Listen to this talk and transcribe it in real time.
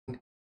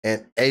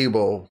and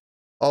Abel.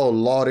 Oh,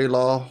 lordy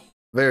law.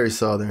 Very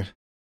southern.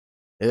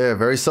 Yeah,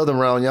 very southern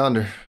round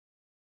yonder.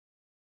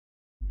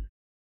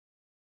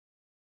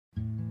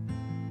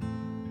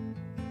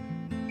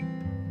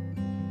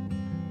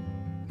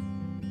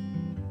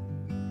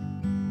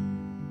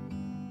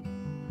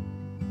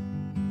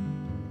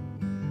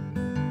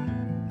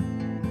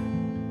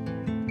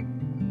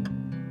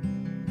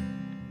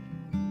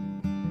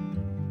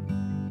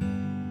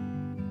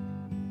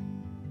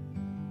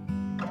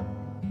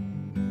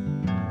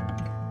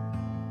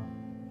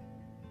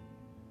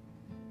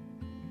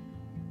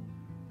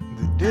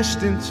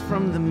 Distance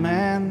from the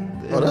man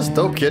Oh, that's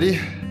dope, kitty.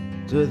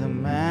 to the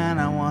man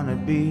I wanna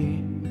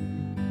be.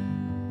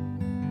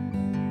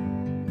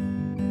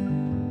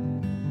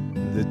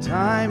 The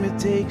time it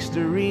takes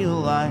to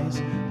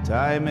realize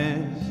time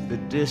is the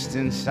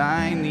distance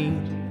I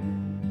need.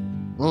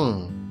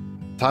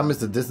 Time is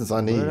the distance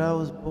I need. But I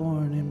was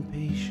born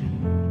impatient,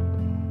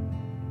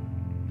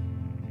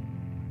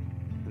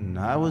 and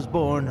I was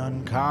born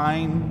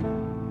unkind.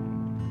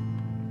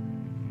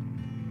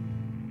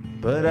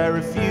 But I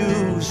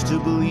refuse to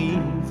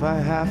believe I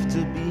have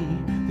to be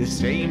the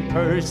same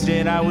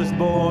person I was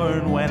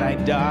born when I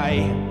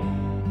die.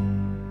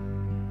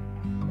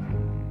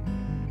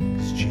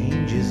 'Cause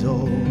change is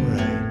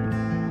alright.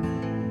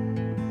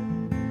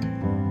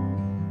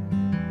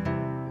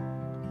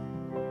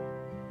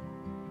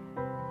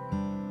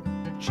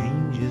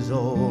 Change is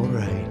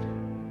alright.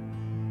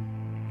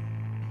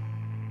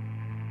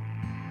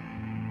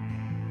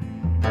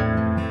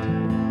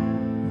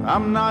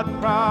 I'm not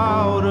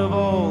proud of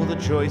all the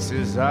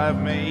choices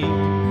I've made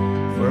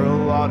for a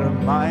lot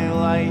of my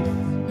life,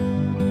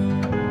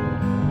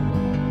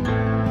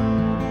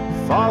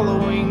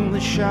 following the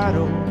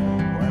shadow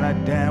when I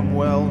damn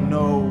well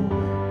know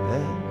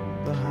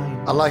that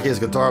behind I like his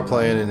guitar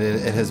playing and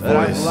his that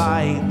I've voice.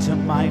 lied to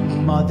my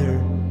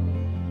mother.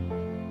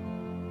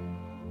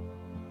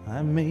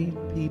 I made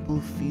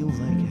people feel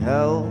like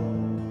hell,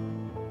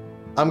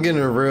 I'm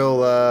getting a real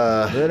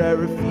but I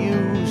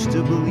refuse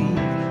to believe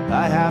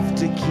I have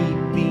to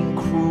keep being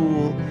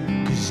cruel,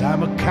 'cause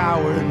I'm a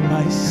coward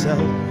myself.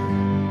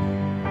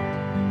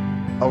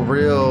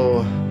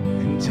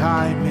 And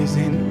time is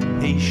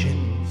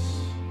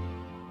impatience.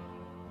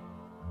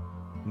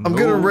 I'm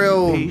getting a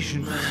real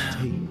patience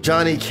takes.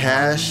 Johnny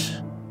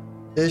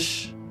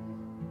Cash-ish.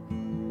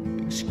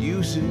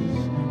 Excuses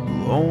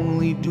will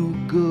only do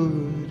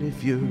good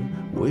if you're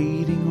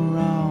waiting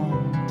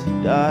around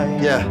to die.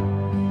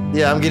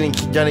 Yeah, I'm getting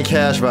Johnny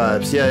Cash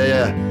vibes.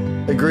 Yeah.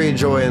 Agreed,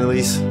 Joy and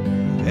Elise.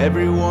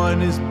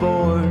 Everyone is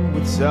born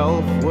with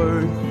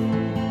self-worth.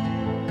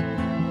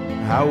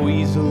 How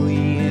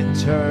easily it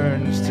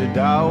turns to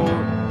doubt.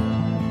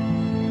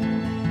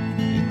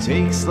 It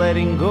takes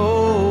letting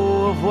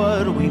go of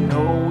what we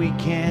know we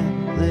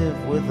can't live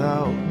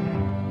without.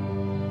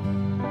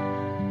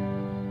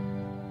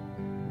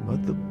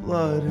 But the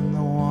blood in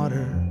the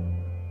water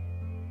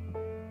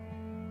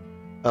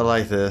I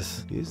like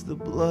this. is the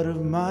blood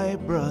of my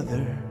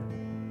brother.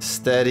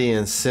 Steady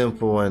and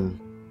simple and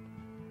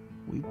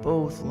We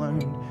both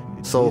learned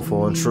it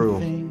soulful and didn't true.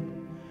 mean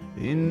a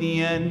thing. In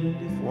the end,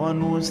 if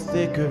one was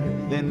thicker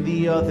than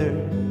the other.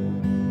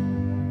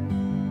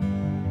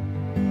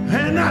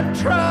 And I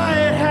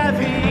tried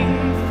having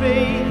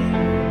faith,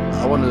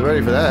 I wasn't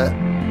ready for that.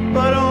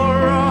 but I'll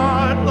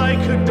rot like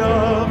a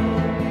dove.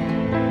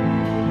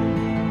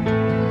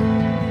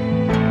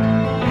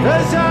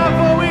 'Cause I've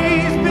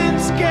always been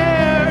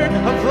scared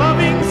of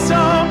loving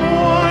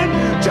someone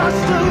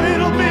just a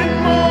little bit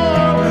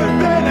more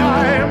than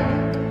I'm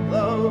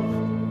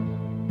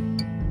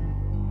loved.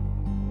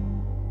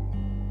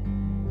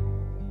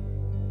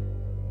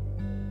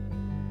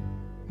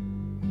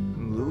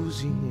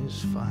 Losing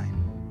is fine.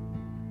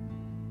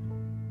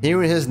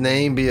 Hearing his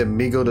name be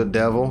Amigo the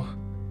Devil,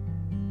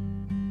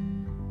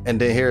 and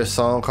then hear a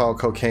song called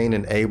Cocaine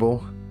and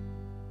Abel.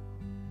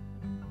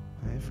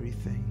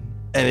 Everything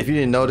And if you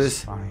didn't is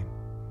notice, fine.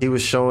 he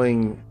was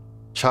showing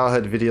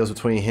childhood videos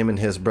between him and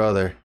his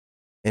brother,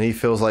 and he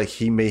feels like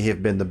he may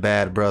have been the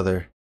bad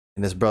brother,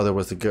 and his brother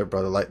was the good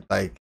brother. Like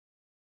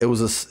it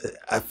was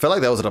I felt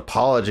like that was an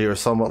apology or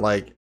somewhat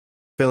like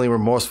feeling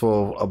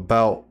remorseful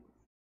about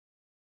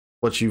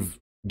what you've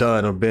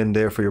done or been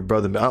there for your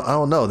brother. I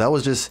don't know. That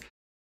was just,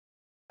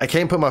 I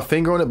can't put my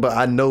finger on it, but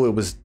I know it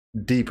was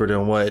deeper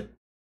than what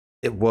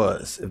it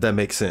was, if that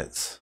makes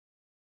sense.